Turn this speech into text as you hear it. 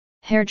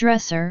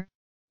Hairdresser,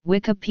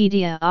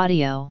 Wikipedia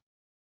audio.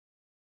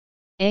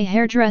 A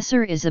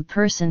hairdresser is a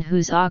person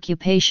whose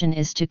occupation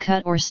is to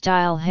cut or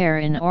style hair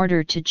in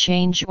order to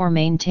change or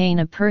maintain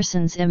a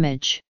person's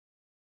image.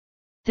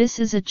 This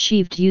is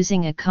achieved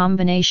using a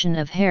combination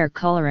of hair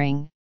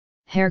coloring,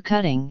 hair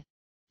cutting,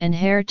 and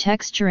hair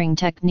texturing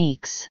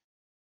techniques.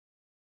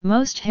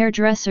 Most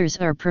hairdressers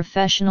are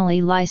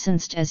professionally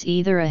licensed as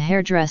either a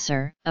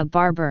hairdresser, a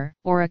barber,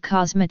 or a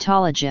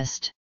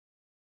cosmetologist.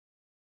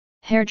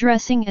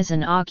 Hairdressing as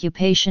an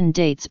occupation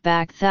dates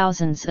back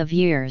thousands of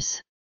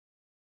years.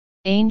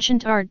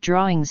 Ancient art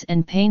drawings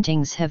and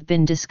paintings have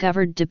been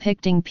discovered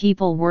depicting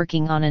people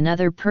working on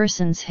another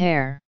person's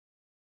hair.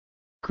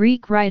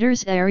 Greek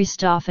writers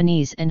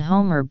Aristophanes and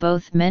Homer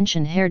both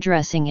mention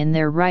hairdressing in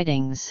their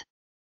writings.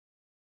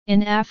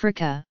 In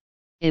Africa,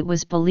 it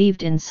was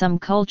believed in some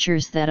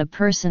cultures that a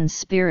person's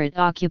spirit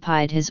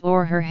occupied his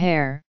or her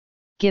hair,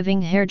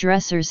 giving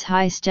hairdressers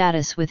high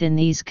status within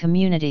these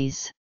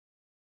communities.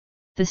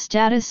 The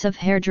status of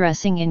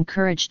hairdressing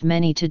encouraged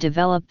many to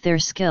develop their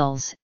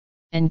skills,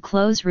 and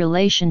close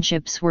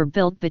relationships were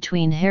built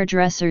between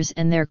hairdressers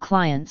and their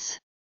clients.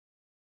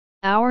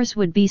 Hours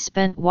would be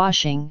spent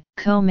washing,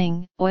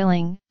 combing,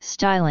 oiling,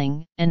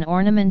 styling, and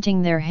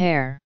ornamenting their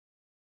hair.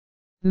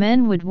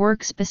 Men would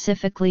work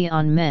specifically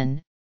on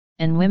men,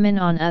 and women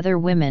on other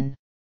women.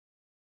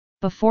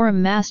 Before a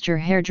master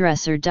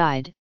hairdresser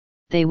died,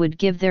 they would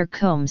give their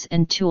combs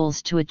and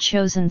tools to a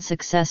chosen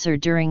successor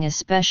during a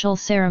special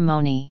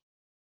ceremony.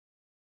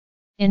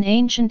 In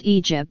ancient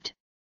Egypt,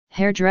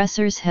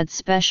 hairdressers had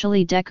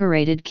specially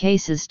decorated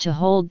cases to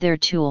hold their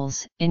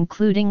tools,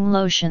 including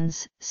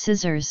lotions,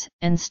 scissors,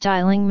 and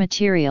styling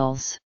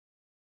materials.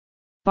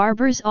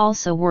 Barbers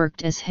also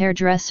worked as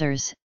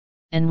hairdressers,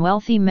 and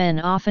wealthy men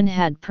often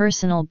had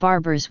personal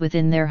barbers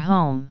within their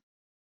home.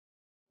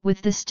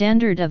 With the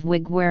standard of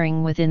wig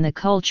wearing within the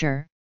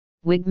culture,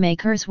 wig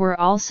makers were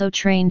also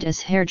trained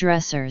as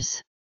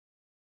hairdressers.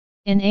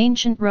 In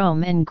ancient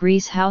Rome and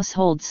Greece,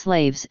 household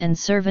slaves and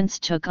servants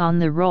took on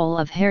the role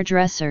of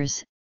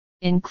hairdressers,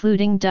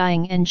 including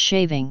dyeing and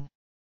shaving.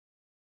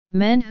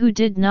 Men who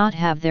did not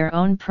have their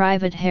own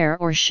private hair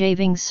or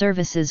shaving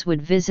services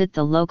would visit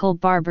the local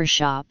barber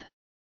shop.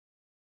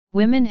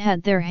 Women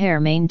had their hair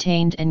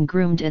maintained and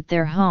groomed at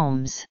their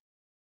homes.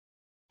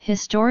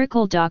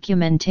 Historical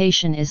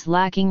documentation is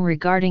lacking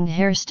regarding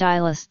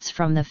hairstylists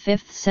from the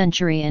 5th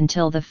century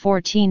until the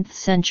 14th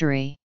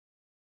century.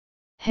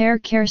 Hair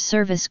care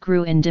service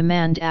grew in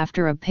demand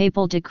after a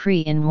papal decree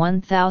in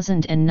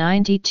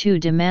 1092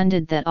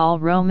 demanded that all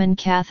Roman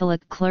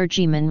Catholic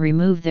clergymen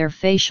remove their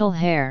facial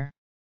hair.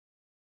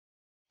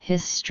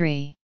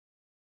 History.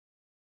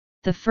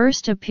 The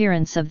first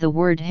appearance of the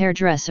word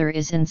hairdresser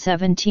is in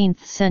 17th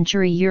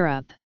century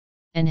Europe,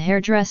 and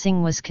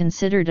hairdressing was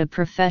considered a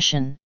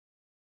profession.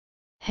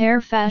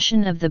 Hair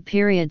fashion of the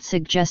period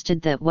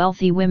suggested that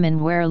wealthy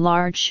women wear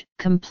large,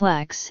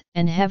 complex,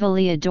 and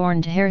heavily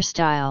adorned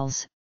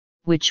hairstyles,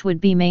 which would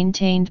be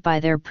maintained by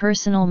their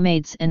personal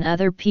maids and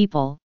other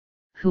people,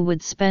 who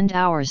would spend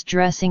hours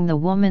dressing the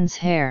woman's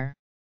hair.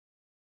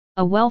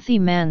 A wealthy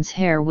man's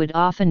hair would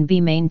often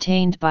be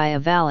maintained by a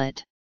valet.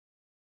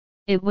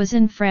 It was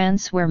in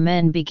France where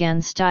men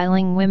began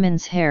styling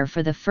women's hair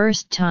for the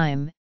first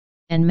time,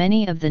 and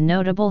many of the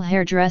notable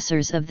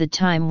hairdressers of the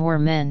time were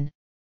men,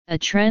 a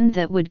trend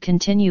that would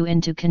continue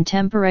into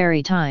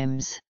contemporary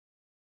times.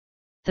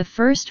 The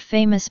first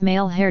famous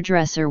male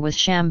hairdresser was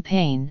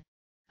Champagne,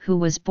 who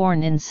was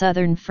born in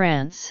southern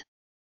France.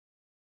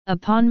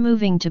 Upon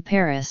moving to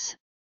Paris,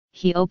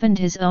 he opened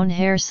his own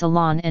hair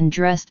salon and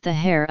dressed the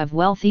hair of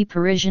wealthy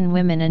Parisian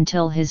women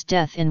until his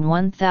death in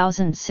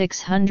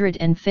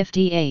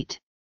 1658.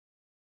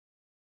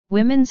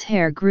 Women's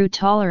hair grew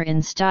taller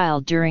in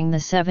style during the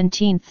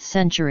 17th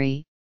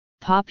century,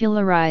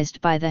 popularized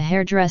by the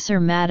hairdresser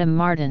Madame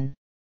Martin.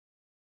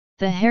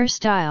 The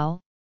hairstyle,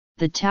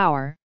 the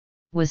tower,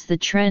 was the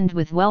trend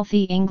with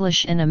wealthy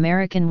English and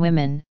American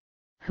women,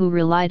 who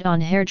relied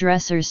on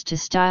hairdressers to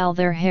style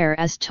their hair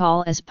as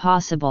tall as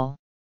possible.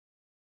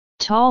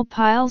 Tall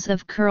piles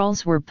of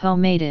curls were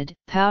pomaded,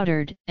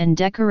 powdered, and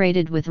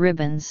decorated with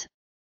ribbons,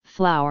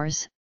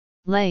 flowers,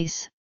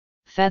 lace,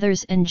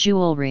 feathers and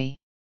jewelry.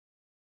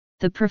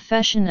 The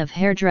profession of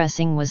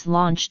hairdressing was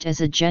launched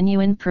as a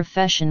genuine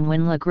profession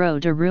when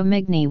Legros de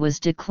Rumigny was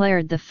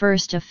declared the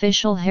first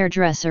official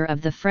hairdresser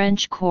of the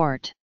French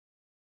court.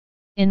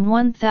 In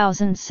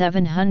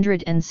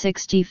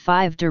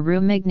 1765 de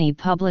Rumigny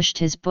published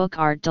his book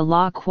Art de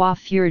la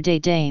coiffure des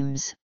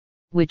dames,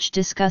 which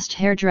discussed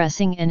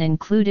hairdressing and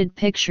included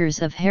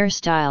pictures of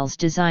hairstyles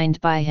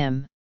designed by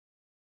him.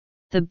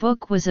 The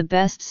book was a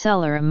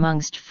bestseller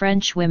amongst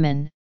French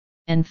women,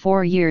 and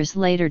 4 years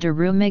later de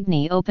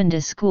Rumigny opened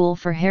a school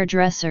for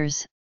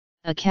hairdressers,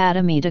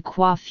 Académie de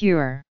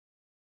coiffure.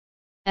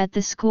 At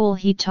the school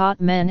he taught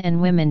men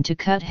and women to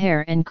cut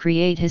hair and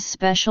create his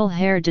special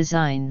hair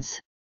designs.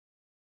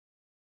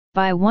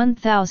 By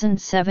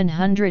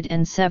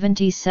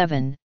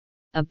 1777,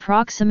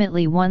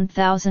 approximately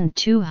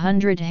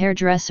 1,200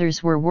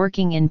 hairdressers were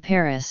working in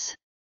Paris.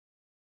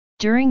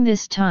 During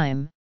this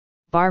time,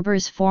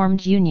 barbers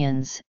formed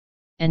unions,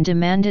 and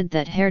demanded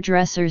that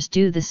hairdressers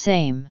do the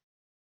same.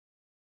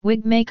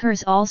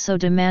 Wigmakers also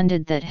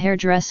demanded that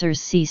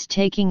hairdressers cease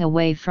taking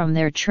away from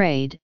their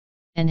trade,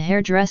 and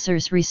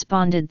hairdressers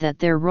responded that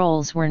their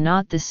roles were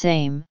not the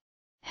same.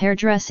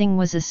 Hairdressing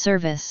was a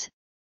service,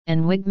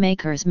 and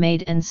wigmakers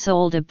made and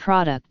sold a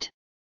product.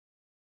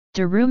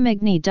 De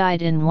Rumigny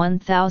died in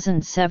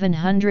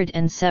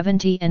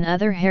 1770 and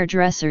other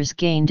hairdressers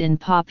gained in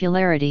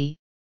popularity,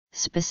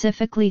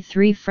 specifically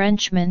three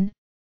Frenchmen,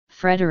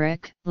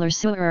 Frédéric,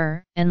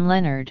 Lesueur, and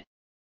Leonard.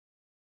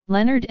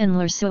 Leonard and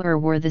Lesueur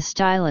were the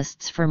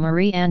stylists for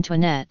Marie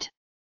Antoinette.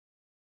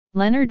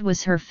 Leonard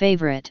was her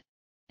favorite,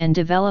 and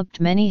developed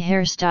many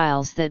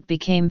hairstyles that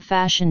became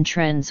fashion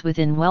trends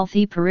within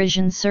wealthy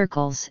Parisian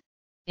circles,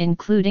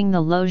 including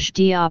the Loge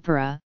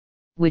d'Opéra,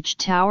 which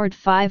towered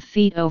 5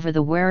 feet over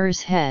the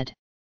wearer's head.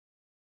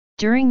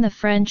 During the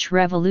French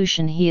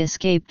Revolution he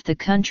escaped the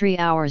country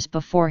hours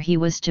before he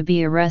was to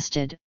be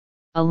arrested,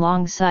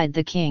 alongside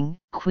the king,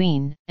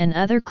 queen, and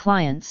other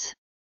clients.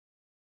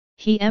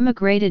 He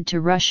emigrated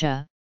to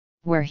Russia,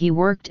 where he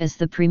worked as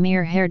the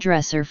premier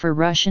hairdresser for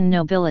Russian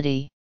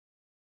nobility.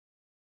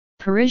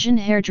 Parisian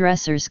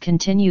hairdressers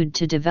continued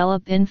to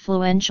develop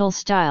influential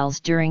styles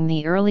during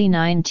the early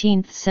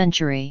 19th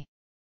century.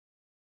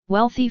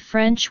 Wealthy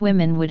French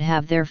women would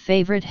have their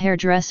favorite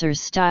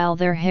hairdressers style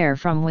their hair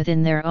from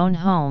within their own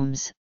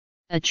homes,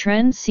 a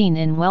trend seen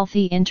in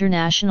wealthy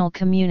international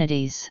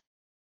communities.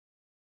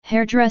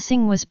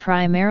 Hairdressing was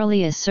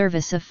primarily a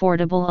service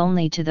affordable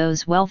only to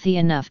those wealthy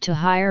enough to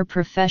hire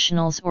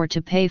professionals or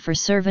to pay for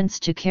servants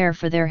to care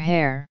for their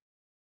hair.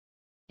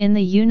 In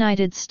the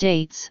United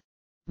States,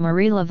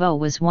 Marie Laveau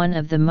was one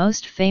of the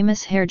most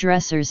famous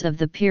hairdressers of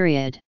the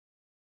period.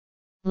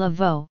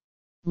 Laveau,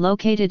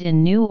 located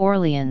in New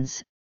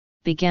Orleans,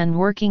 began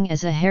working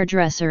as a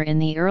hairdresser in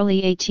the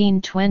early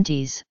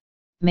 1820s,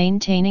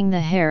 maintaining the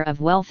hair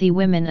of wealthy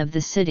women of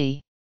the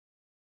city.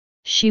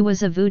 She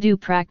was a voodoo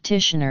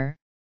practitioner,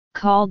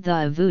 called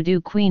the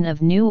Voodoo Queen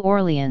of New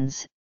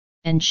Orleans,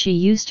 and she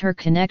used her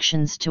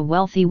connections to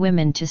wealthy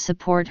women to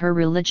support her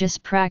religious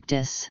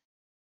practice.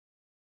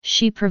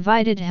 She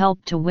provided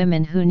help to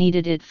women who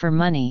needed it for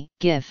money,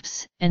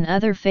 gifts, and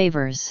other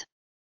favors.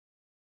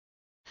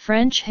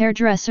 French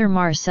hairdresser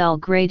Marcel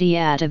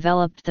Gradiat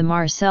developed the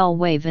Marcel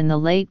wave in the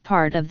late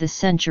part of the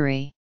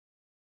century.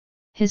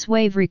 His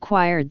wave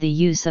required the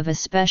use of a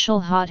special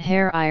hot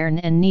hair iron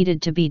and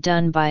needed to be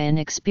done by an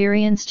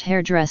experienced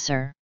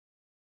hairdresser.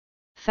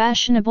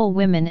 Fashionable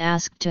women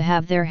asked to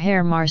have their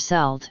hair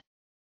marcelled.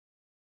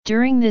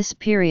 During this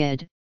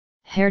period,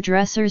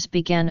 hairdressers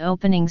began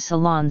opening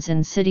salons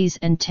in cities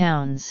and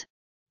towns,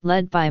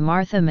 led by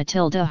Martha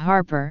Matilda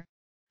Harper,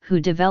 who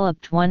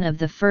developed one of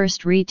the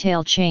first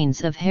retail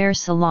chains of hair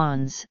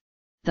salons,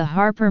 the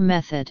Harper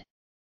Method.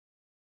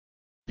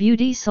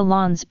 Beauty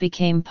salons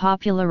became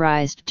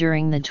popularized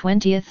during the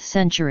 20th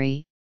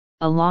century,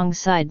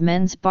 alongside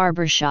men's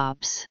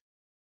barbershops.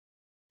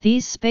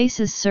 These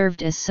spaces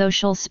served as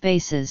social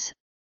spaces,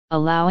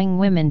 allowing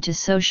women to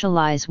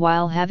socialize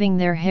while having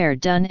their hair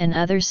done and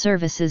other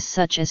services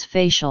such as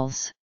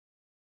facials.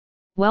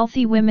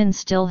 Wealthy women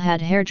still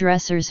had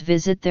hairdressers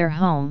visit their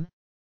home,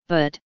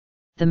 but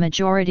the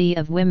majority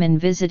of women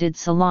visited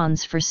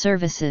salons for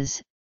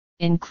services,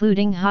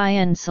 including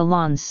high-end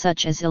salons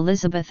such as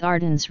Elizabeth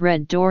Arden's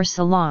Red Door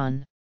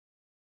Salon.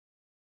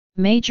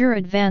 Major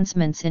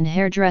advancements in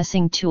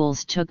hairdressing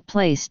tools took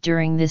place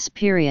during this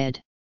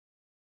period.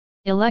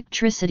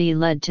 Electricity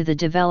led to the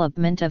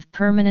development of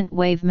permanent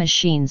wave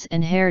machines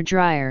and hair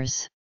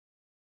dryers.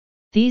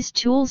 These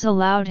tools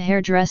allowed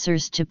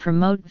hairdressers to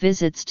promote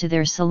visits to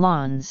their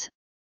salons,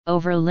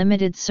 over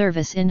limited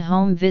service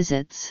in-home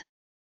visits.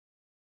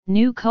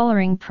 New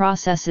coloring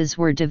processes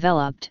were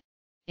developed,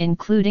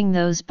 including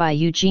those by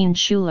Eugene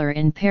Schuler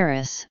in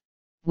Paris,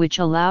 which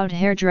allowed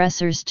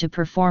hairdressers to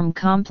perform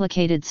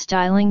complicated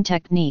styling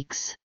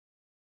techniques.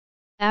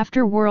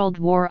 After World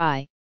War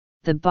I,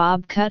 the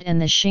bob cut and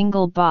the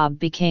shingle bob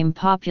became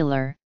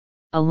popular,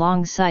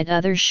 alongside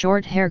other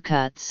short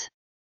haircuts.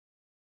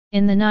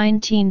 In the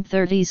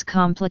 1930s,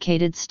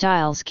 complicated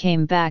styles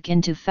came back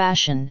into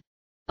fashion,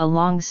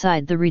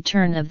 alongside the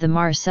return of the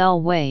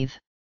Marcel wave.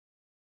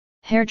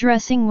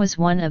 Hairdressing was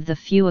one of the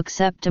few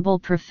acceptable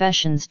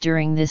professions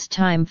during this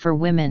time for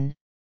women,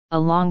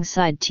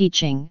 alongside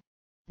teaching,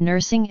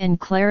 nursing and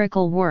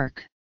clerical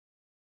work.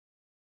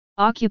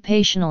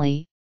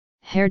 Occupationally,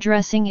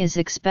 hairdressing is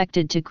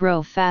expected to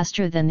grow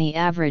faster than the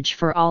average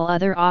for all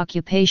other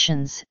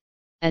occupations,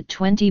 at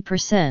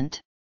 20%.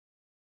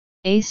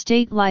 A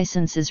state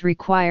license is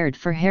required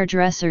for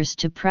hairdressers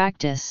to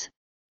practice,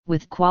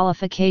 with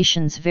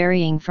qualifications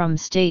varying from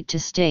state to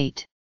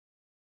state.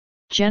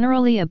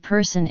 Generally, a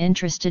person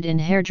interested in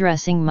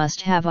hairdressing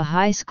must have a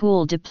high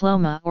school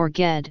diploma or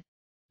GED,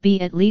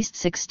 be at least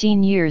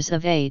 16 years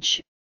of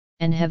age,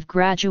 and have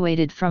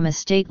graduated from a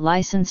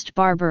state-licensed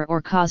barber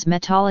or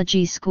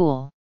cosmetology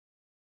school.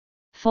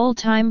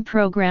 Full-time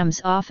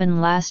programs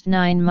often last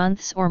 9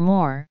 months or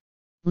more,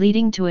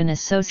 leading to an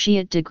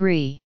associate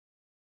degree.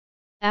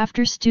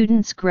 After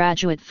students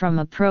graduate from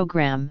a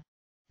program,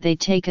 they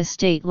take a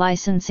state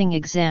licensing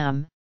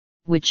exam,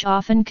 which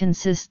often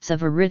consists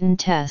of a written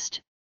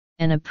test,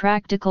 and a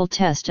practical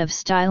test of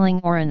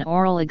styling or an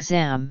oral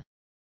exam.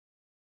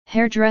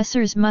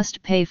 Hairdressers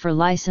must pay for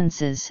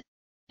licenses,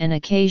 and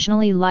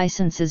occasionally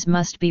licenses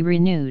must be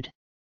renewed.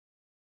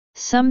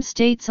 Some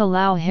states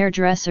allow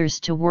hairdressers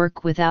to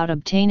work without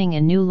obtaining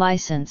a new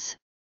license,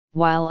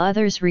 while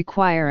others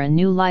require a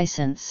new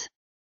license.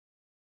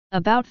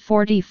 About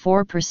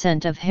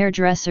 44% of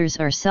hairdressers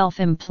are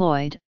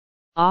self-employed,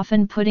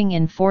 often putting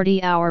in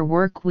 40-hour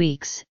work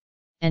weeks,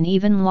 and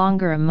even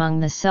longer among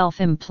the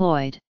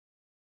self-employed.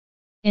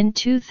 In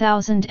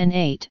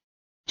 2008,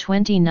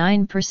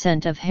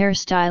 29% of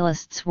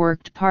hairstylists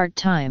worked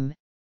part-time,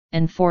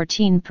 and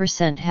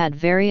 14% had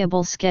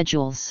variable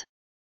schedules.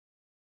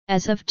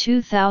 As of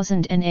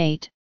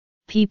 2008,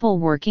 people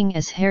working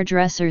as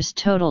hairdressers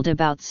totaled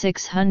about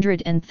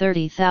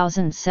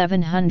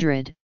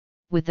 630,700,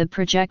 with a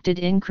projected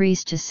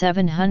increase to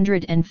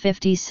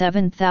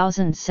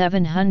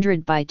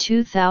 757,700 by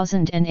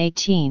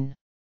 2018.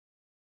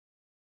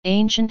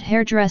 Ancient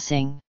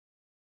hairdressing.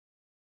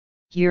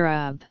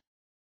 Europe.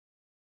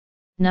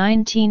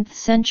 19th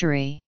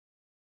century.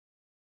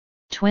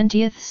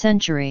 20th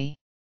century.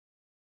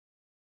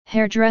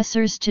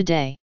 Hairdressers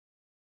today.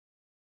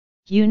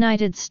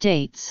 United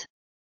States.